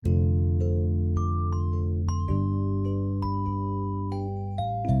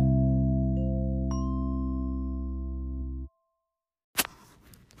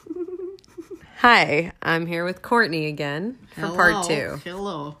Hi, I'm here with Courtney again for part 2.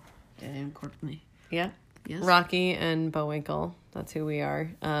 Hello, Faye and Courtney. Yeah. Yes. Rocky and Bullwinkle. That's who we are.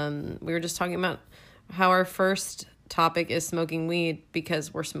 We were just talking about how our first topic is smoking weed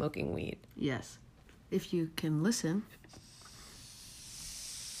because we're smoking weed. Yes. If you can listen.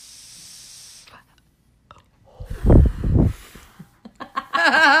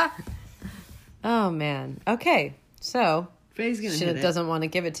 Oh, man. Okay, so Faye's gonna she hit it. doesn't want to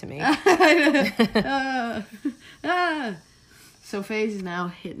give it to me. So Faye's now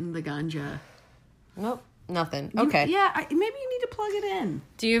hitting the ganja. Nope, nothing. Okay. Maybe you need to plug it in.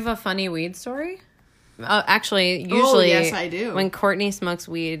 Do you have a funny weed story? Actually, usually, yes, I do. When Courtney smokes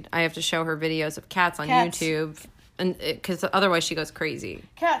weed, I have to show her videos of cats on YouTube, and because otherwise she goes crazy.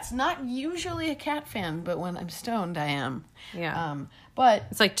 Cats, not usually a cat fan, but when I'm stoned, I am. Yeah. But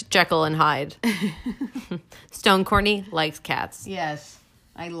It's like Jekyll and Hyde. Stone Courtney likes cats. yes,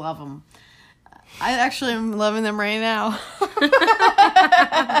 I love them. I actually am loving them right now.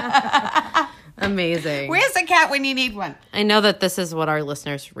 Amazing. Where's the cat when you need one? I know that this is what our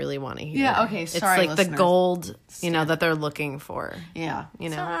listeners really want to hear. Yeah, okay, sorry, It's like the listeners. gold, that they're looking for. Yeah. You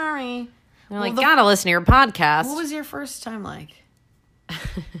know. Sorry. They're like, gotta listen to your podcast. What was your first time like?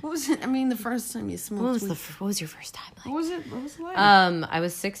 What was it? I mean, the first time you smoked weed. What was your first time like? What was it? What was it like? I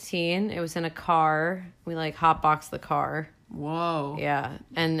was 16. It was in a car. We hotboxed the car. Whoa. Yeah.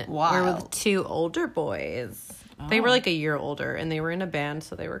 And we were Wild. with 2 older boys. They were like a year older and they were in a band,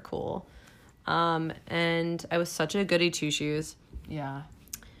 so they were cool. And I was such a goody two shoes. Yeah.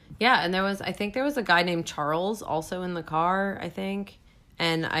 Yeah, and I think there was a guy named Charles also in the car, I think.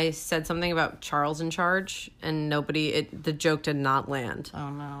 And I said something about Charles in charge, and the joke did not land.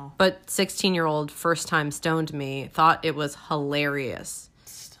 Oh, no. But 16-year-old first-time stoned me thought it was hilarious.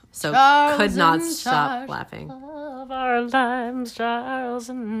 So Charles could not in stop charge laughing. Of our lives, Charles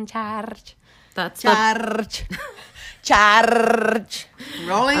in charge. That's Charge. Charge.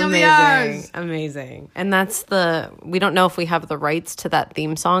 Rolling of the R's. Amazing. And that's we don't know if we have the rights to that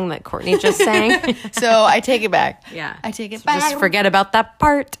theme song that Courtney just sang. So I take it back. Yeah. I take it So back. just forget about that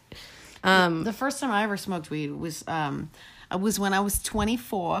part. The first time I ever smoked weed was when I was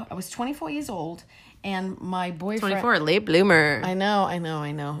 24. I was 24 years old, and my boyfriend... 24, late bloomer. I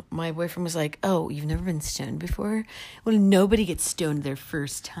know. My boyfriend was like, "Oh, you've never been stoned before? Well, nobody gets stoned their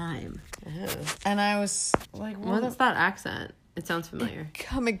first time." And I was like, What's that accent? It sounds familiar.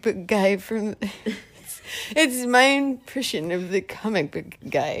 Comic book guy from... It's my impression of the comic book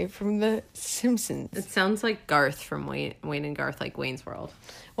guy from The Simpsons. It sounds like Garth from Wayne and Garth, like Wayne's World.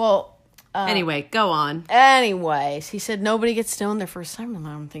 Well... anyway, go on. Anyways, he said nobody gets stoned their first time, and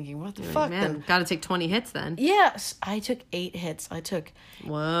I'm thinking, what the fuck? Man, got to take 20 hits then. Yes, I took 8 hits.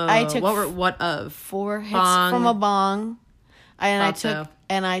 Whoa. I took what of? 4 hits Bong. from a bong.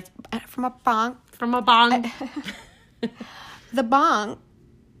 From a bong. From a bong. The bong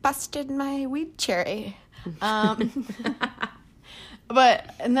busted my weed cherry. And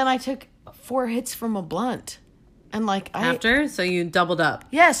then I took 4 hits from a blunt. And After? So you doubled up.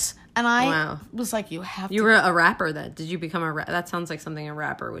 Yes. And I was like, you were a rapper then. Did you become a rapper? That sounds like something a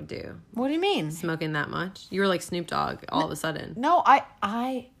rapper would do. What do you mean? Smoking that much? You were like Snoop Dogg all of a sudden. No,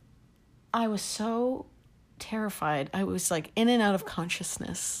 I was so terrified. I was like in and out of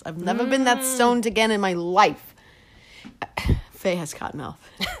consciousness. I've never been that stoned again in my life. Faye has cottonmouth.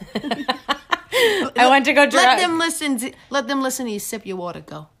 I went to go drink. Let them listen to you sip your water.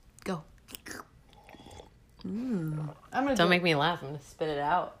 Go. Don't make me laugh. I'm going to spit it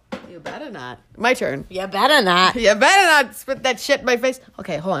out. You better not. My turn. You better not. You better not spit that shit in my face.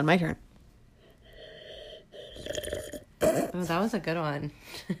 Okay, hold on. My turn. Oh, that was a good one.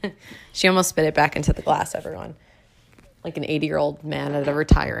 She almost spit it back into the glass, everyone. Like an 80-year-old man at a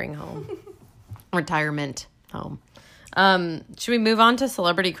retirement home. Should we move on to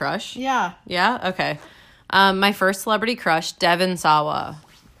celebrity crush? Yeah. Yeah? Okay. My first celebrity crush, Devin Sawa.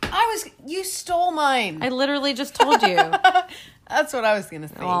 You stole mine. I literally just told you. That's what I was going to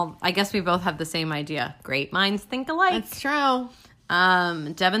say. Well, I guess we both have the same idea. Great minds think alike. That's true.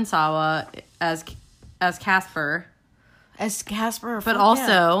 Devin Sawa as Casper. As Casper. But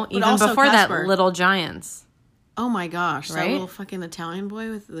also, even before Casper. that, Little Giants. Oh my gosh. Right? That little fucking Italian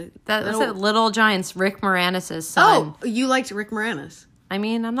boy with the... That's it, Little Giants, Rick Moranis' son. Oh, you liked Rick Moranis. I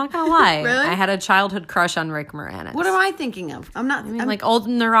mean, I'm not going to lie. Really? I had a childhood crush on Rick Moranis. What am I thinking of? I'm like old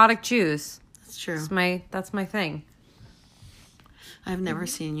neurotic Jews. That's true. That's my thing. I've never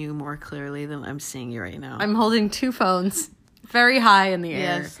seen you more clearly than I'm seeing you right now. I'm holding 2 phones very high in the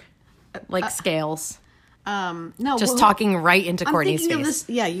air. Yes. Like scales. No, Just talking right into Courtney's face. Of this,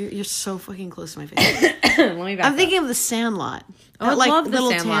 yeah, you're so fucking close to my face. Let me back I'm thinking of The Sandlot. I love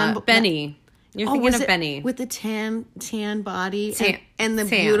The Sandlot. Benny. You're thinking was of it Benny. with the tan body Sam. and the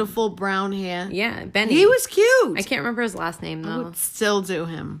Sam. beautiful brown hair. Yeah, Benny. He was cute. I can't remember his last name, I though. would still do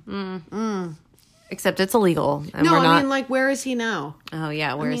him. Except it's illegal. And No, we're not... I mean, like, where is he now? Oh,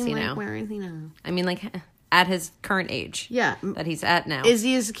 yeah, where is he now? Where is he now? I mean, like, at his current age. Yeah. That he's at now. Is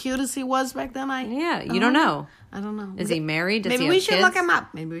he as cute as he was back then? Yeah, you don't know. I don't know. Is he married? Does Maybe he we have should kids? look him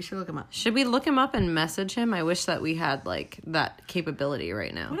up. Maybe we should look him up. Should we look him up and message him? I wish that we had, like, that capability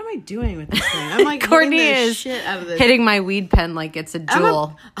right now. What am I doing with this thing? I'm like Courtney hitting the is shit out of this. hitting my weed pen like it's a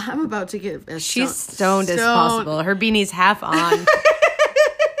jewel. I'm about to get as She's stoned as possible. Her beanie's half on.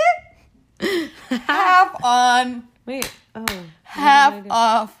 half on, Wait. Oh. half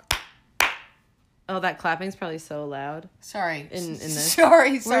off. Oh, that clapping's probably so loud. Sorry. In this.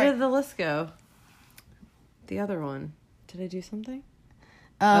 Sorry. Where did the list go? The other one. Did I do something?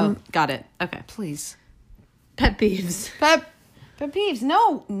 Got it. Okay. Please. Pet peeves. Pet peeves.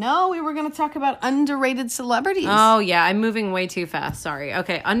 No, we were going to talk about underrated celebrities. Oh, yeah. I'm moving way too fast. Sorry.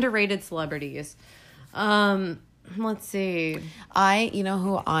 Okay. Underrated celebrities. Let's see. You know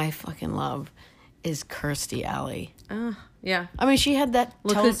who I fucking love is Kirstie Alley. Yeah. I mean, she had that.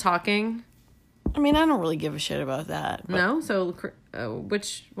 Look Who's Talking. I mean, I don't really give a shit about that. No? So,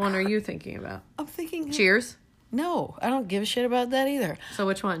 which one are you thinking about? I'm thinking. Cheers? No, I don't give a shit about that either. So,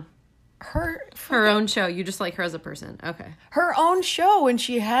 which one? Her own show. You just like her as a person. Okay. Her own show, and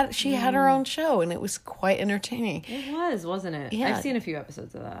she had her own show, and it was quite entertaining. It was, wasn't it? Yeah. I've seen a few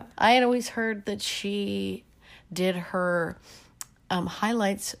episodes of that. I had always heard that she did her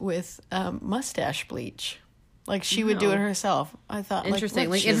highlights with mustache bleach. Like, she would do it herself. I thought, interesting.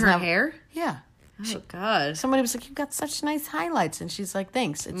 Like Like in her hair? Yeah. Oh, God. Somebody was like, "You've got such nice highlights," and she's like,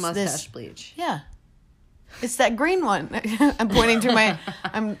 "Thanks." It's Mustache this. bleach. Yeah. It's that green one. I'm pointing to my.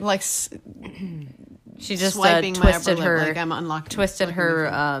 I'm like. She just swiping twisted my upper her. lip, like I'm unlocking. Twisted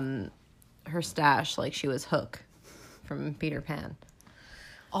her her stash like she was Hook from Peter Pan.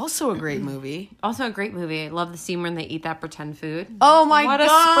 Also a great movie. Also a great movie. I love the scene when they eat that pretend food. Oh my god! What a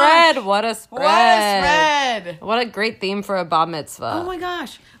spread! What a spread! What a spread! What a great theme for a bar mitzvah. Oh my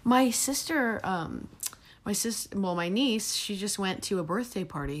gosh! My sister, my niece, she just went to a birthday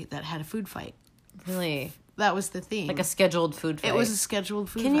party that had a food fight. Really? That was the theme. Like a scheduled food fight. It was a scheduled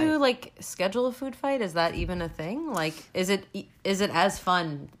food fight. Can you like schedule a food fight? Is that even a thing? Like, is it as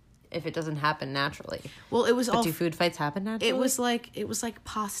fun if it doesn't happen naturally? Well, it was but do food fights happen naturally? It was like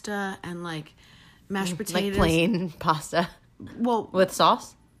pasta and like mashed potatoes, like plain pasta. Well, with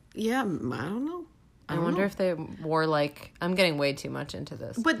sauce. Yeah, I don't know. I wonder if they wore like. I'm getting way too much into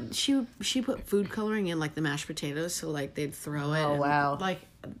this. But she put food coloring in like the mashed potatoes, so like they'd throw it. Oh wow! Like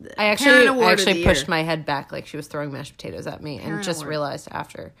I actually pushed my head back like she was throwing mashed potatoes at me, and just realized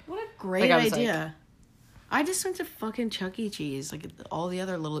after. What a great idea! I just went to fucking Chuck E. Cheese like all the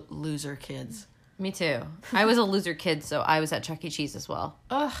other little loser kids. Me too. I was a loser kid, so I was at Chuck E. Cheese as well.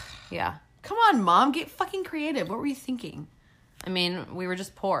 Ugh. Yeah. Come on, Mom, get fucking creative. What were you thinking? I mean, we were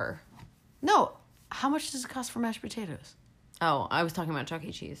just poor. No. How much does it cost for mashed potatoes? Oh, I was talking about Chuck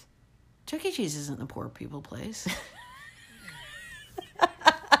E. Cheese. Chuck E. Cheese isn't the poor people place.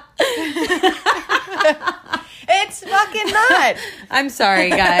 It's fucking not. I'm sorry,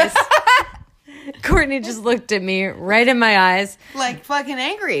 guys. Courtney just looked at me right in my eyes. Like fucking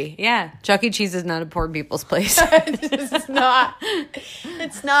angry. Yeah. Chuck E. Cheese is not a poor people's place. It's not.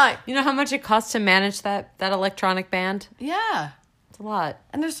 It's not. You know how much it costs to manage that electronic band? Yeah. It's a lot.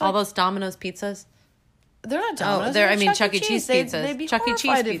 And there's all those Domino's pizzas. They're not Domino's. Oh, I mean Chuck E. Cheese pizzas. They'd be Chuck E. Cheese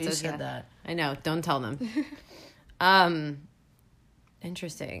horrified pizzas. if you said that. I know. Don't tell them.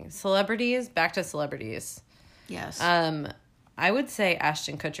 Interesting. Celebrities. Back to celebrities. Yes. I would say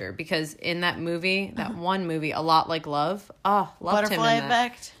Ashton Kutcher because in that movie, that one movie, A Lot Like Love. Oh, loved him in that. Butterfly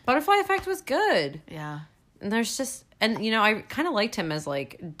Effect. Butterfly Effect was good. Yeah. And there's just, and you know, I kind of liked him as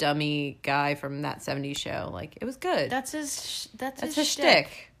like dummy guy from that 70s show. Like it was good. That's his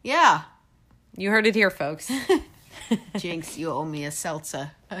shtick. Yeah. You heard it here, folks. Jinx, you owe me a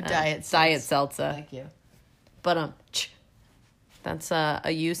seltzer, a diet seltzer. Thank you. But that's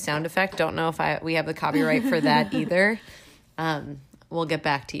a used sound effect. Don't know if we have the copyright for that either. We'll get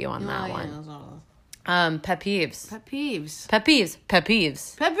back to you on that one. Pet peeves. Pet peeves. Pet peeves. Pet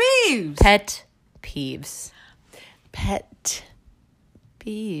peeves. Pet peeves. Pet peeves. Pet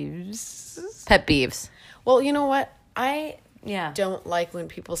peeves. Pet peeves. Well, you know what? I don't like when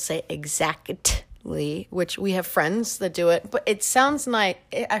people say exactly, which we have friends that do it, but it sounds nice.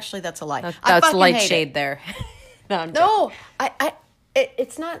 Actually, that's a lie. That's light shade there. No,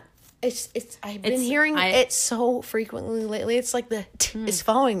 it's not. I've been hearing it so frequently lately. It's like it's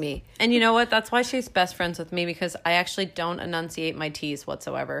following me. And you know what? That's why she's best friends with me because I actually don't enunciate my T's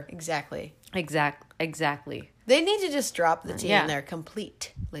whatsoever. Exactly. Exactly. They need to just drop the T Yeah. in there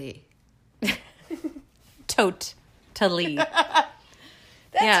completely. Totally. That's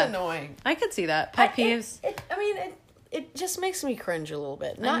Yeah. annoying. I could see that. Pet peeves. It just makes me cringe a little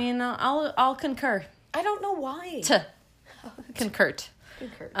bit. I'll concur. I don't know why. Concur.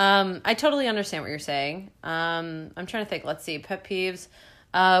 I totally understand what you're saying. I'm trying to think. Let's see. Pet peeves.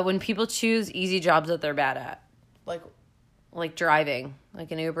 When people choose easy jobs that they're bad at. Like driving.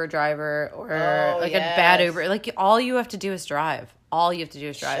 Like an Uber driver or a bad Uber. Like all you have to do is drive.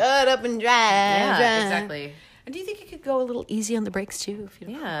 Shut up and drive. Yeah, drive. exactly. And do you think you could go a little easy on the brakes too? If you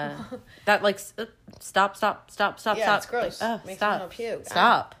don't That like stop. Yeah, it's gross. Like, Makes stop. me want to puke.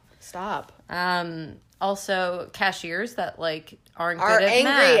 Stop. Stop. Also cashiers that like are Are good at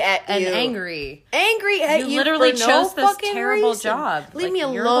angry math at and you. Angry at you. You literally for chose no this fucking terrible reason. job. Leave Like, me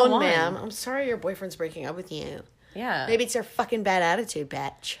you're the alone, one. ma'am. I'm sorry your boyfriend's breaking up with you. Yeah. Maybe it's your fucking bad attitude,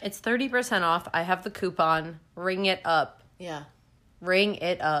 bitch. It's 30% off. I have the coupon. Ring it up. Yeah. Ring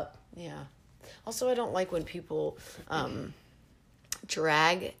it up. Yeah. Also, I don't like when people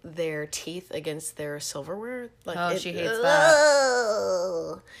drag their teeth against their silverware. Like, She hates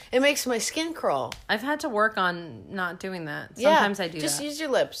that. It makes my skin crawl. I've had to work on not doing that. Sometimes I do just that. use your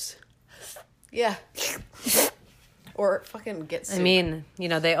lips. Yeah. Or fucking get soup. I mean,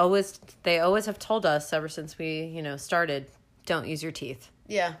 they always have told us ever since we, started, don't use your teeth.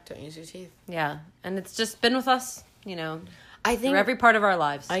 Yeah, don't use your teeth. Yeah. And it's just been with us, I think through every part of our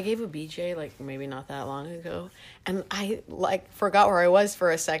lives. I gave a BJ maybe not that long ago, and I forgot where I was for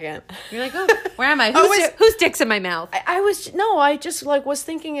a second. You're like, oh, where am I? Whose dick's in my mouth? I just was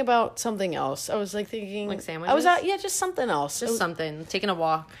thinking about something else. I was thinking like sandwiches. I was out, just something else. Just something. Taking a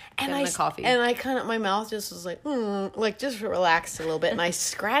walk, and getting a coffee. And I kind of my mouth just was just relaxed a little bit, and I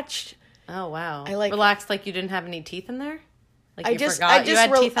scratched. Oh wow! I relaxed like you didn't have any teeth in there. Like I you just forgot you had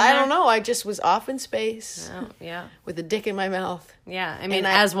teeth in there? I don't know. I just was off in space. Oh, yeah. With a dick in my mouth. Yeah, I mean,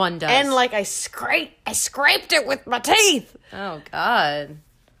 as one does. And I scraped it with my teeth. Oh God.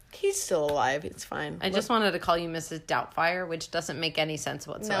 He's still alive. It's fine. I just wanted to call you Mrs. Doubtfire, which doesn't make any sense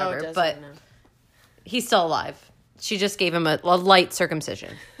whatsoever. No, it doesn't, but no. He's still alive. She just gave him a light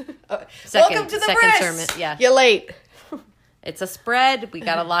circumcision. Welcome to the breast. Yeah. You're late. It's a spread. We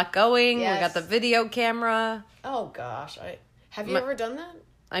got a lot going. Yes. We got the video camera. Oh gosh, have you ever done that?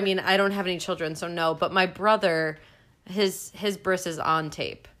 I mean, I don't have any children, so no. But my brother, his bris is on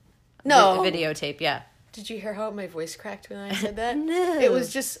tape. No. Videotape, yeah. Did you hear how my voice cracked when I said that? No. It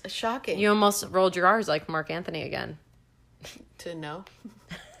was just shocking. You almost rolled your R's like Mark Anthony again. To know?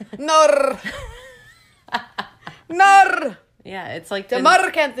 Nor. Nor. Yeah, it's like The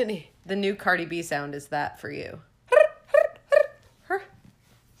Mark Anthony. The new Cardi B sound is that for you.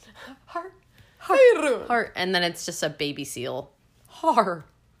 Heart. And then it's just a baby seal. Har.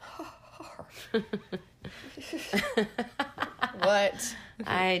 What?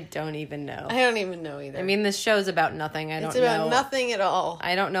 I don't even know. I don't even know either. I mean, this show's about nothing. It's about nothing at all.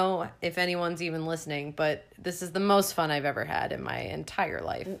 I don't know if anyone's even listening, but this is the most fun I've ever had in my entire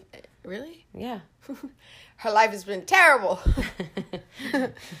life. Really? Yeah. Her life has been terrible.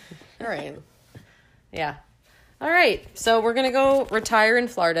 All right. Yeah. All right. So we're going to go retire in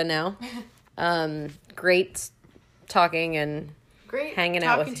Florida now. Great talking and Great hanging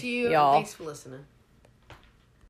out with talking to you. y'all. Thanks for listening.